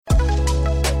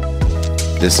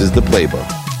This is the Playbook.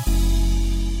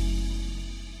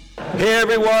 Hey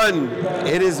everyone,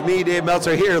 it is me, Dave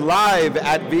Meltzer, here live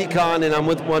at VCon, and I'm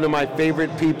with one of my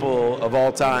favorite people of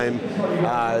all time.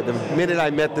 The minute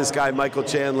I met this guy, Michael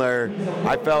Chandler,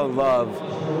 I fell in love,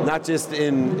 not just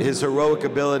in his heroic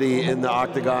ability in the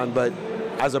octagon, but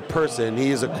as a person.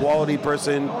 He is a quality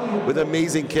person with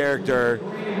amazing character,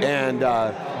 and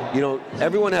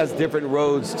everyone has different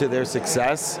roads to their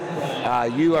success.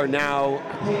 You are now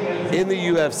in the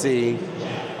UFC,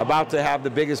 about to have the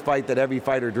biggest fight that every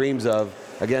fighter dreams of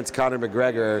against Conor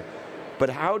McGregor. But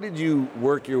how did you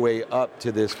work your way up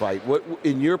to this fight? What,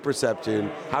 in your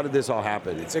perception, how did this all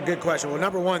happen? It's a good question. Well,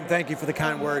 number one, thank you for the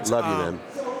kind words. Love you, man.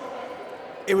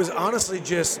 It was honestly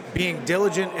just being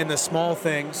diligent in the small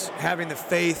things, having the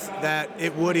faith that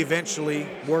it would eventually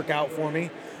work out for me.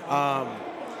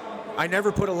 I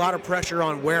never put a lot of pressure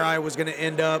on where I was going to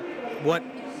end up,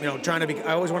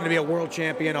 I always wanted to be a world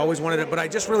champion, but I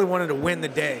just really wanted to win the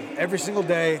day. Every single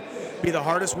day, be the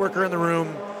hardest worker in the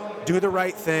room, do the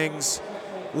right things,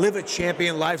 live a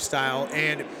champion lifestyle,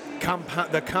 and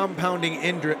the compounding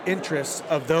interest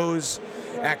of those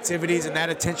activities and that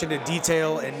attention to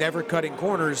detail and never cutting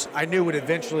corners, I knew would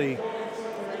eventually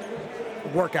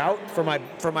work out for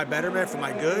my betterment, for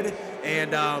my good,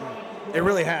 and it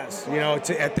really has.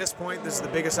 At this point, this is the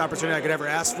biggest opportunity I could ever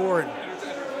ask for, and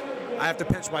I have to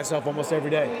pinch myself almost every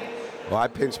day. Well, I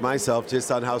pinch myself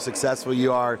just on how successful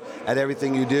you are at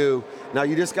everything you do. Now,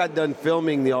 you just got done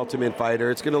filming The Ultimate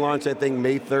Fighter. It's going to launch, I think,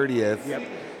 May 30th. Yep.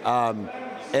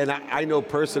 And I know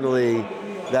personally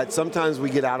that sometimes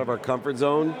we get out of our comfort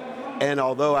zone. And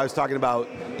although I was talking about,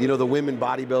 the women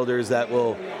bodybuilders that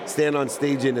will stand on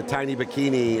stage in a tiny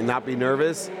bikini and not be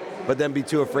nervous, but then be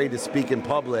too afraid to speak in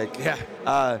public.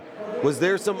 Yeah. Was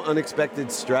there some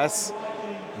unexpected stress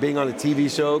being on a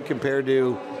TV show compared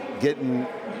to getting,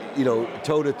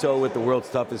 toe-to-toe with the world's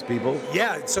toughest people?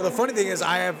 Yeah, so the funny thing is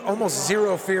I have almost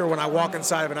zero fear when I walk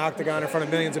inside of an octagon in front of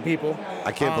millions of people.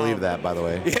 I can't believe that, by the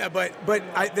way. Yeah, but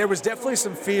there was definitely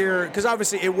some fear, because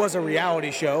obviously it was a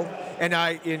reality show,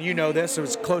 and you know this, so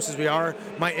as close as we are,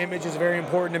 my image is very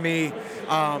important to me,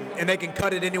 and they can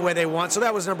cut it any way they want. So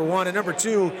that was number one. And number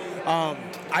two,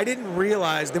 I didn't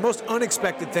realize, the most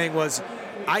unexpected thing was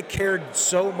I cared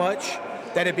so much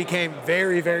that it became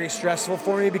very, very stressful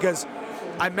for me, because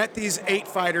I met these 8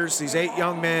 fighters, these 8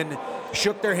 young men,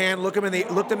 shook their hand, looked them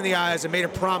in the eyes, and made a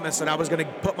promise that I was going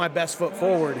to put my best foot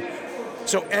forward.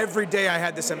 So every day I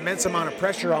had this immense amount of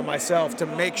pressure on myself to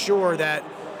make sure that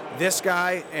this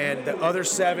guy and the other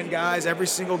 7 guys, every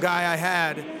single guy I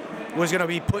had, was going to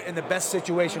be put in the best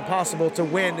situation possible to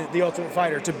win the Ultimate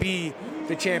Fighter, to be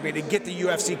the champion, to get the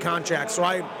UFC contract. So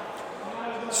I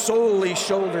solely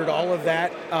shouldered all of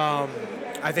that,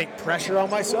 I think, pressure on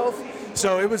myself.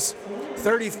 So it was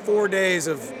 34 days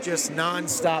of just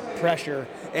nonstop pressure,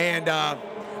 and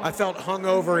I felt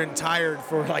hungover and tired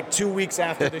for like 2 weeks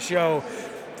after the show.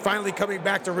 Finally coming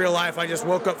back to real life, I just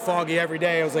woke up foggy every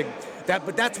day. I was like,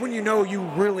 but that's when you know you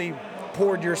really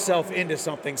poured yourself into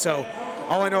something. So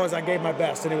all I know is I gave my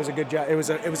best, and it was a good job. It was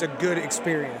a good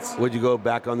experience. Would you go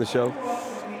back on the show?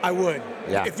 I would.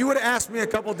 Yeah. If you would have asked me a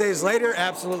couple days later,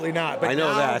 absolutely not. But I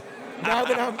know that. Now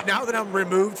that I'm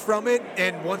removed from it,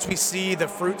 and once we see the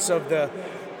fruits of the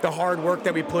hard work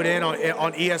that we put in on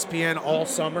ESPN all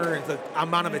summer, and the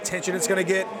amount of attention it's going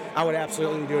to get, I would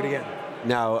absolutely do it again.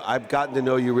 Now, I've gotten to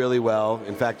know you really well.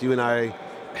 In fact, you and I,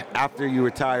 after you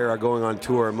retire, are going on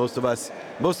tour. Most of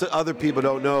other people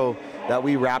don't know that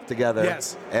we rap together.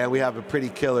 Yes. And we have a pretty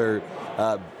killer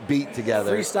beat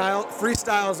together.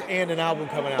 Freestyles and an album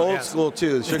coming out. Old school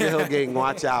too. The Sugar Hill Gang,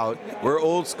 watch out. We're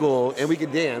old school, and we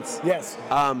can dance. Yes.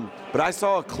 But I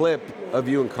saw a clip of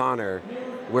you and Conor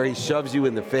where he shoves you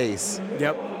in the face.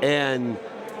 Yep. And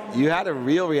you had a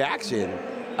real reaction.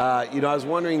 I was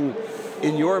wondering,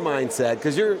 in your mindset,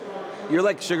 because you're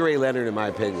like Sugar Ray Leonard, in my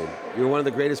opinion. You're one of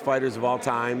the greatest fighters of all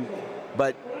time,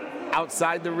 but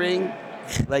outside the ring,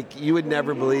 like, you would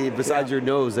never believe, besides your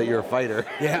nose, that you're a fighter.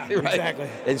 Yeah, right? exactly.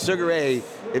 And Sugar Ray,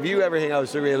 if you ever hang out with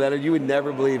Sugar Ray Leonard, you would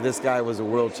never believe this guy was a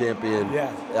world champion.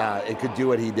 Yeah. And could do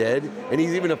what he did. And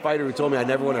he's even a fighter who told me, I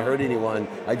never want to hurt anyone.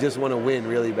 I just want to win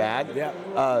really bad.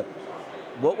 Yeah.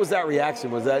 What was that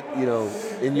reaction? Was that,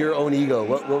 in your own ego?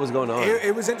 What was going on?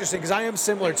 It was interesting, because I am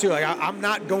similar too. Like, I'm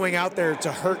not going out there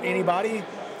to hurt anybody.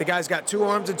 The guy's got 2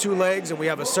 arms and 2 legs, and we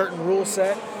have a certain rule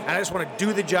set, and I just want to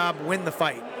do the job, win the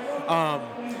fight.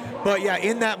 But yeah,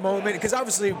 in that moment, because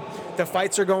obviously the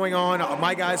fights are going on,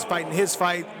 my guy's fighting his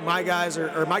fight, my guys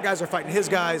are fighting his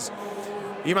guys.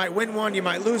 You might win one, you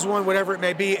might lose one, whatever it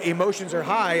may be. Emotions are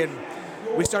high, and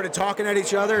we started talking at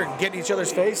each other and getting each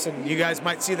other's face, and you guys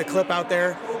might see the clip out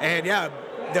there. And yeah,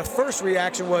 the first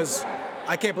reaction was,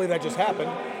 I can't believe that just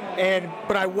happened.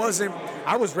 But I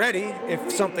was ready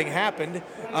if something happened.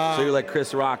 So you're like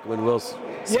Chris Rock when Will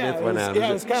Smith went out. Yeah,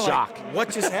 it was kind of shock. like, what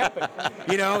just happened?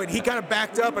 And he kind of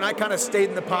backed up, and I kind of stayed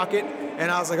in the pocket,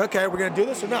 and I was like, okay, we're going to do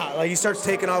this or not? Like, he starts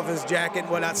taking off his jacket and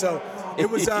whatnot. So it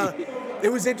was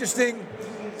it was interesting.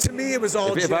 To me, it was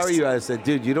all if I were you, I said,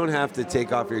 dude, you don't have to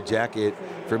take off your jacket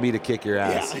for me to kick your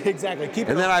ass. Yeah, exactly. Keep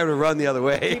and it then on. I would run the other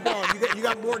way. Keep on. You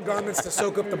got more garments to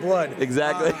soak up the blood.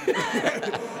 Exactly.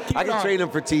 I can train him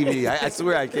for TV. I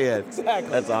swear I can. Exactly.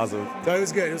 That's awesome. So it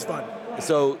was good. It was fun.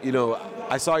 So,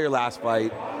 I saw your last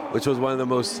fight, which was one of the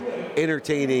most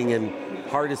entertaining and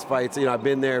hardest fights. I've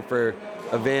been there for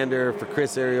Evander, for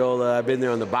Chris Arreola. I've been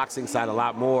there on the boxing side a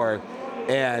lot more.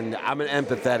 And I'm an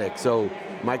empathetic. So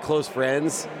my close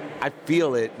friends, I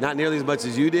feel it, not nearly as much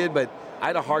as you did, but I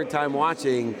had a hard time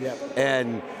watching.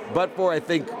 Yep. But for, I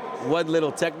think, one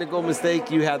little technical mistake,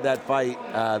 you had that fight,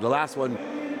 the last one.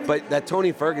 But that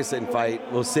Tony Ferguson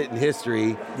fight will sit in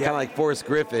history, kind of like Forrest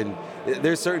Griffin.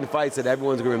 There's certain fights that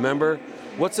everyone's going to remember.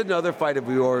 What's another fight of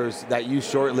yours that you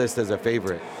shortlist as a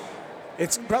favorite?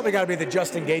 It's probably got to be the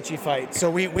Justin Gaethje fight. So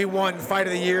we won Fight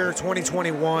of the Year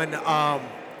 2021.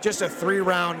 Just a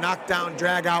 3-round knockdown,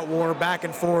 drag-out war, back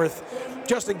and forth.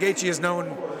 Justin Gaethje is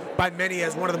known by many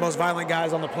as one of the most violent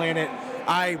guys on the planet.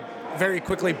 I very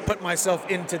quickly put myself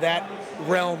into that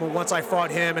realm once I fought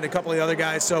him and a couple of the other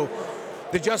guys. So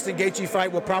the Justin Gaethje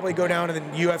fight will probably go down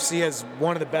in the UFC as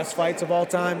one of the best fights of all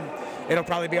time. It'll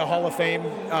probably be a Hall of Fame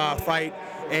fight.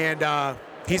 And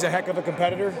he's a heck of a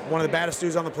competitor, one of the baddest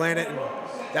dudes on the planet, and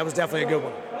that was definitely a good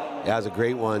one. Yeah, it was a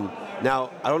great one.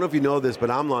 Now, I don't know if you know this, but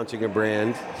I'm launching a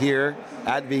brand here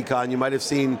at VCon. You might have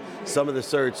seen some of the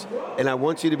search, and I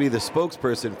want you to be the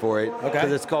spokesperson for it.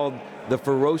 Because it's called the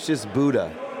Ferocious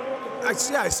Buddha. I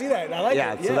see that. I like it.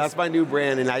 Yeah, so that's my new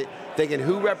brand, and I thinking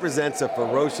who represents a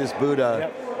ferocious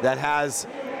Buddha that has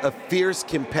a fierce,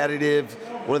 competitive,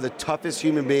 one of the toughest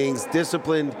human beings,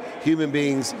 disciplined human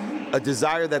beings, a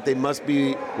desire that they must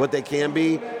be what they can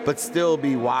be, but still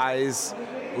be wise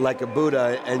like a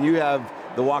Buddha. And you have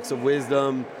the walks of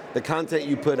wisdom. The content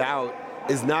you put out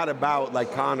is not about,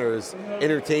 like Conor's,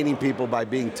 entertaining people by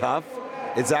being tough.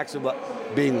 It's actually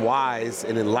about being wise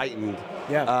and enlightened.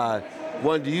 Yeah.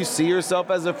 One, do you see yourself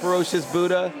as a ferocious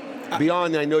Buddha?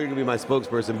 Beyond, I know you're going to be my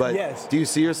spokesperson, but yes. Do you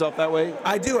see yourself that way?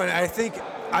 I do, and I think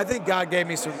God gave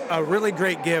me a really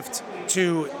great gift.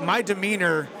 My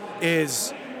demeanor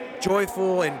is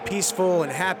joyful and peaceful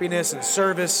and happiness and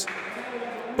service,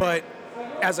 but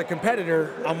as a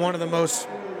competitor, I'm one of the most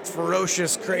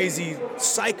ferocious, crazy,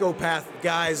 psychopath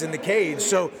guys in the cage.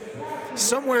 So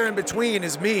somewhere in between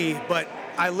is me, but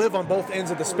I live on both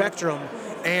ends of the spectrum.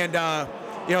 And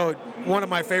one of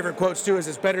my favorite quotes too is,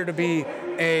 "It's better to be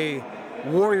a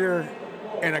warrior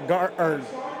in a garden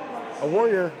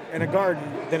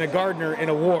than a gardener in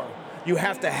a war." You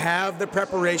have to have the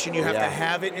preparation. You have to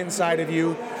have it inside of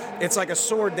you. It's like a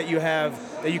sword that you have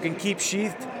that you can keep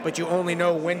sheathed, but you only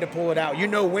know when to pull it out. You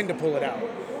know when to pull it out.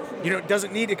 It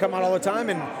doesn't need to come out all the time,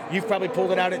 and you've probably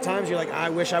pulled it out at times. You're like, I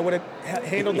wish I would have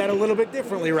handled that a little bit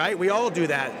differently, right? We all do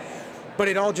that. But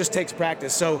it all just takes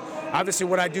practice. So obviously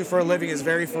what I do for a living is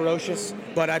very ferocious,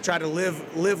 but I try to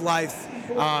live life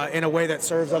in a way that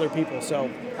serves other people. So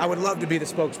I would love to be the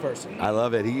spokesperson. I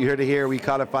love it. You heard it here. We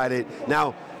codified it.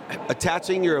 Now,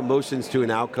 attaching your emotions to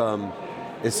an outcome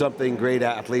is something great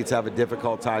athletes have a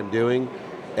difficult time doing,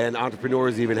 and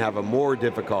entrepreneurs even have a more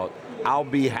difficult. I'll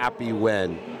be happy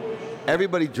when.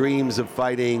 Everybody dreams of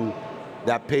fighting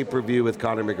that pay-per-view with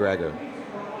Conor McGregor.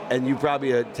 And you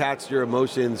probably attached your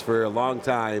emotions for a long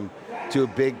time to a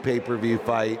big pay-per-view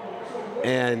fight,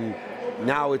 and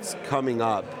now it's coming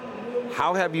up.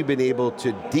 How have you been able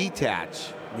to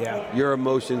detach your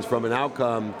emotions from an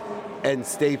outcome and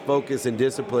stay focused and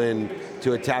disciplined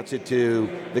to attach it to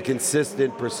the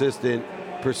consistent, persistent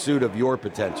pursuit of your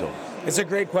potential? It's a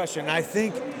great question. I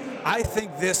think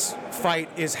this fight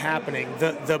is happening.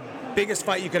 The biggest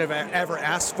fight you could have ever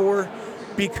asked for,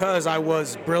 because I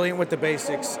was brilliant with the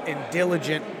basics and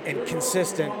diligent and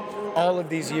consistent all of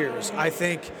these years. I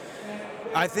think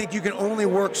you can only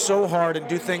work so hard and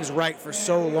do things right for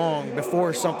so long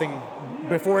before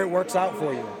it works out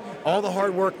for you. All the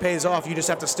hard work pays off. You just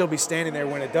have to still be standing there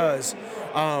when it does.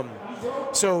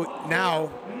 So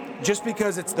now, just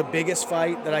because it's the biggest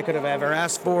fight that I could have ever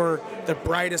asked for, the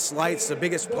brightest lights, the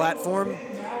biggest platform,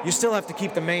 you still have to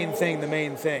keep the main thing the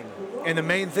main thing. And the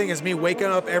main thing is me waking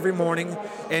up every morning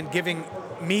and giving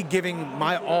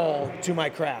my all to my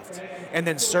craft, and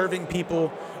then serving people,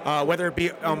 whether it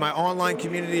be on my online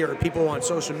community or people on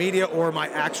social media or my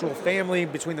actual family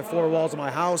between the four walls of my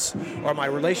house, or my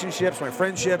relationships, my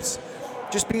friendships.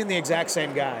 just being the exact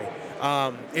same guy.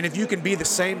 And if you can be the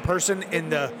same person in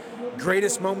the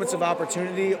greatest moments of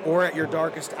opportunity or at your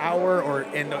darkest hour or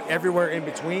everywhere in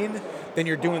between, then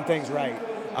you're doing things right.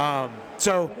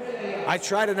 So I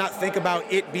try to not think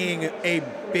about it being a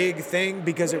big thing,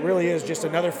 because it really is just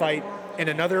another fight in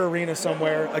another arena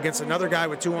somewhere against another guy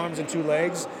with 2 arms and 2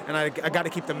 legs, and I got to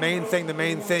keep the main thing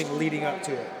leading up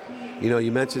to it. You know,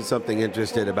 you mentioned something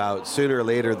interesting about sooner or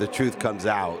later the truth comes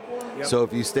out. Yep. So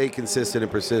if you stay consistent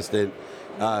and persistent,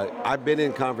 I've been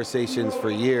in conversations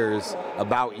for years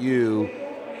about you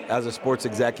as a sports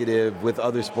executive with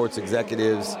other sports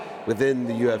executives within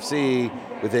the UFC,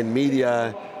 within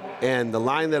media, and the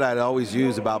line that I'd always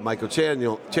use about Michael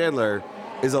Chandler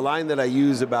is a line that I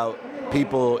use about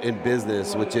people in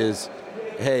business, which is,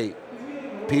 hey,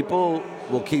 people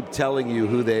will keep telling you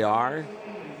who they are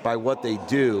by what they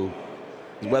do,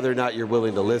 whether or not you're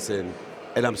willing to listen.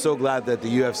 And I'm so glad that the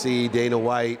UFC, Dana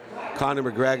White,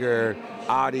 Conor McGregor,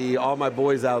 Adi, all my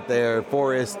boys out there,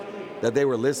 Forrest, that they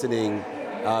were listening,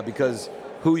 because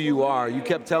who you are, you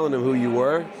kept telling them who you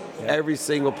were. Every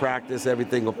single practice, every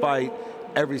single fight,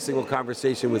 every single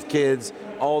conversation with kids,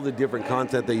 all the different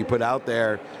content that you put out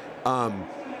there.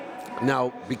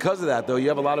 Now, because of that, though, you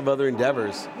have a lot of other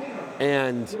endeavors,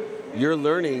 and you're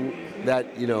learning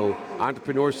that, you know,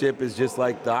 entrepreneurship is just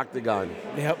like the octagon.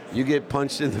 Yep. You get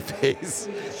punched in the face.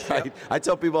 Right? Yep. I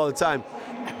tell people all the time,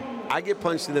 I get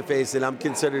punched in the face, and I'm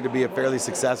considered to be a fairly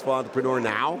successful entrepreneur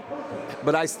now,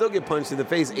 but I still get punched in the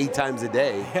face 8 times a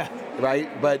day. Yeah.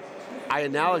 Right? But I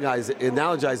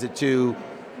analogize it to,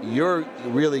 you're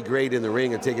really great in the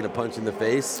ring at taking a punch in the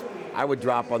face. I would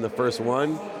drop on the first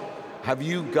one. Have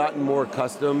you gotten more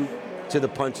accustomed to the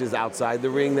punches outside the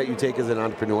ring that you take as an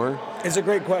entrepreneur? It's a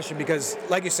great question, because,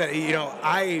 like you said, you know,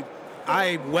 I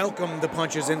welcome the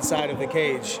punches inside of the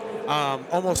cage,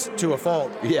 almost to a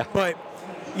fault. Yeah. But,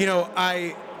 you know,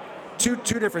 two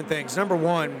different things. Number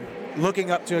one, looking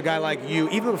up to a guy like you,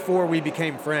 even before we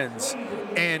became friends,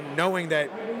 and knowing that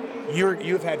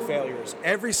you've had failures.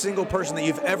 Every single person that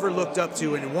you've ever looked up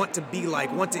to and want to be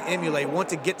like, want to emulate, want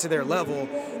to get to their level,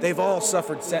 they've all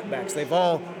suffered setbacks. They've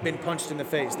all been punched in the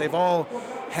face. They've all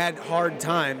had hard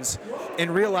times.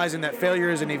 And realizing that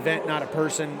failure is an event, not a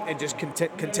person, and just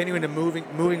continuing to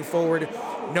moving forward,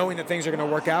 knowing that things are going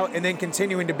to work out, and then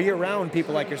continuing to be around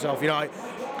people like yourself. You know,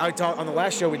 I talked on the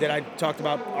last show we did, I talked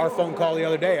about our phone call the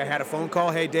other day. I had a phone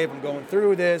call, hey, Dave, I'm going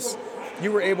through this.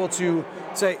 You were able to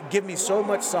say, give me so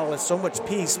much solace, so much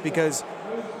peace, because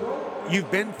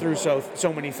you've been through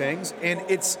so many things, and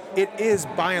it is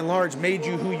by and large made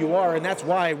you who you are, and that's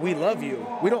why we love you.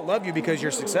 We don't love you because you're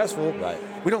successful. Right.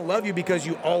 We don't love you because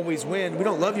you always win. We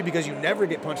don't love you because you never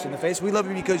get punched in the face. We love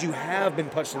you because you have been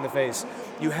punched in the face.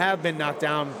 You have been knocked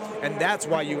down, and that's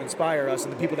why you inspire us,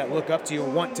 and the people that look up to you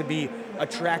want to be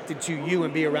attracted to you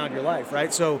and be around your life,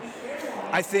 right? So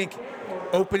I think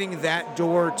opening that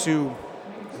door to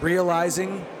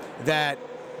realizing that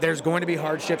there's going to be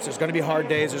hardships, there's going to be hard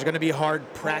days, there's going to be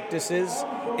hard practices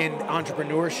in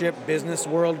entrepreneurship, business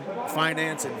world,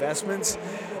 finance, investments,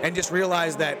 and just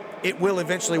realize that it will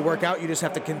eventually work out. You just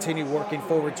have to continue working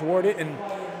forward toward it and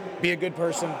be a good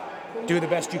person, do the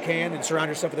best you can, and surround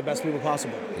yourself with the best people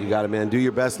possible. You got it, man. Do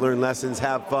your best, learn lessons,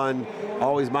 have fun.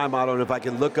 Always my motto, and if I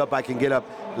can look up, I can get up.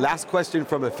 Last question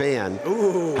from a fan.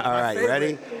 Ooh, all right, favorite.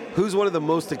 Ready? Who's one of the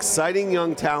most exciting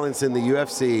young talents in the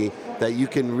UFC that you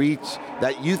can reach,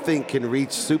 that you think can reach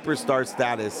superstar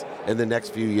status in the next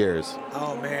few years?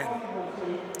 Oh, man.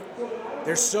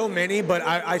 There's so many, but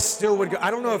I still would go.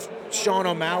 I don't know if Sean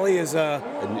O'Malley is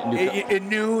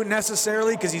new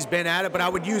necessarily, because he's been at it, but I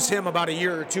would use him about a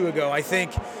year or two ago. I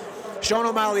think Sean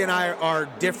O'Malley and I are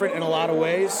different in a lot of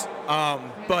ways,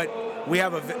 but we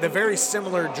have the very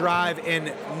similar drive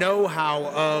and know-how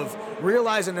of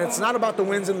realizing that it's not about the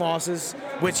wins and losses,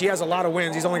 which he has a lot of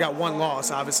wins. He's only got 1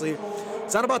 loss, obviously.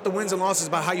 It's not about the wins and losses, it's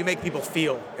about how you make people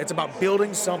feel. It's about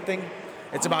building something.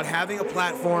 It's about having a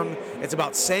platform. It's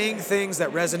about saying things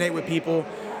that resonate with people.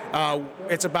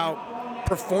 It's about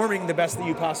performing the best that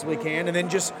you possibly can, and then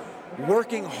just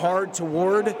working hard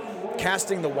toward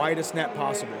casting the widest net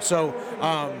possible. So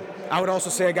I would also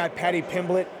say a guy, Paddy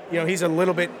Pimblett, you know, he's a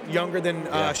little bit younger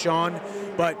than Sean,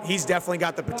 but he's definitely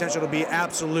got the potential to be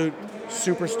absolute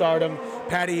superstardom.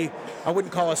 Paddy, I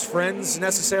wouldn't call us friends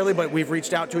necessarily, but we've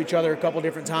reached out to each other a couple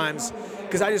different times,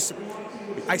 because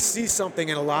I see something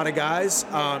in a lot of guys,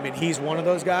 and he's one of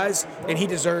those guys, and he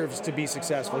deserves to be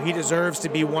successful. He deserves to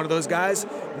be one of those guys,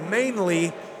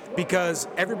 mainly because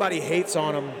everybody hates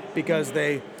on him because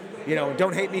they, you know,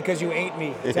 don't hate me because you ain't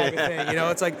me type of thing. You know,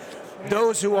 it's like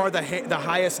those who are the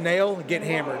highest nail get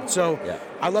hammered. So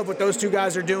I love what those two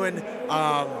guys are doing,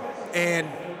 and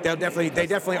they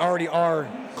definitely already are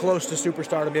close to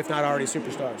superstardom, if not already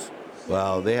superstars.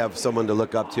 Well, they have someone to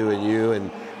look up to in you,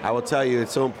 and I will tell you,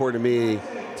 it's so important to me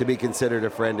to be considered a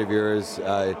friend of yours.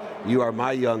 You are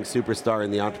my young superstar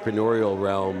in the entrepreneurial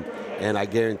realm, and I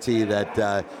guarantee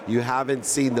that you haven't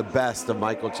seen the best of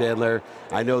Michael Chandler.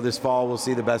 I know this fall we'll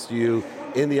see the best of you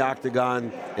in the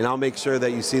octagon, and I'll make sure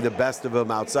that you see the best of him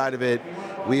outside of it.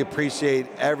 We appreciate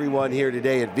everyone here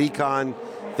today at VCon.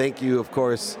 Thank you, of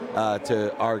course,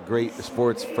 to our great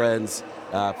sports friends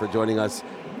for joining us.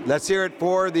 Let's hear it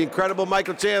for the incredible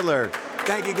Michael Chandler.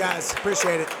 Thank you, guys.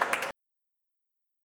 Appreciate it.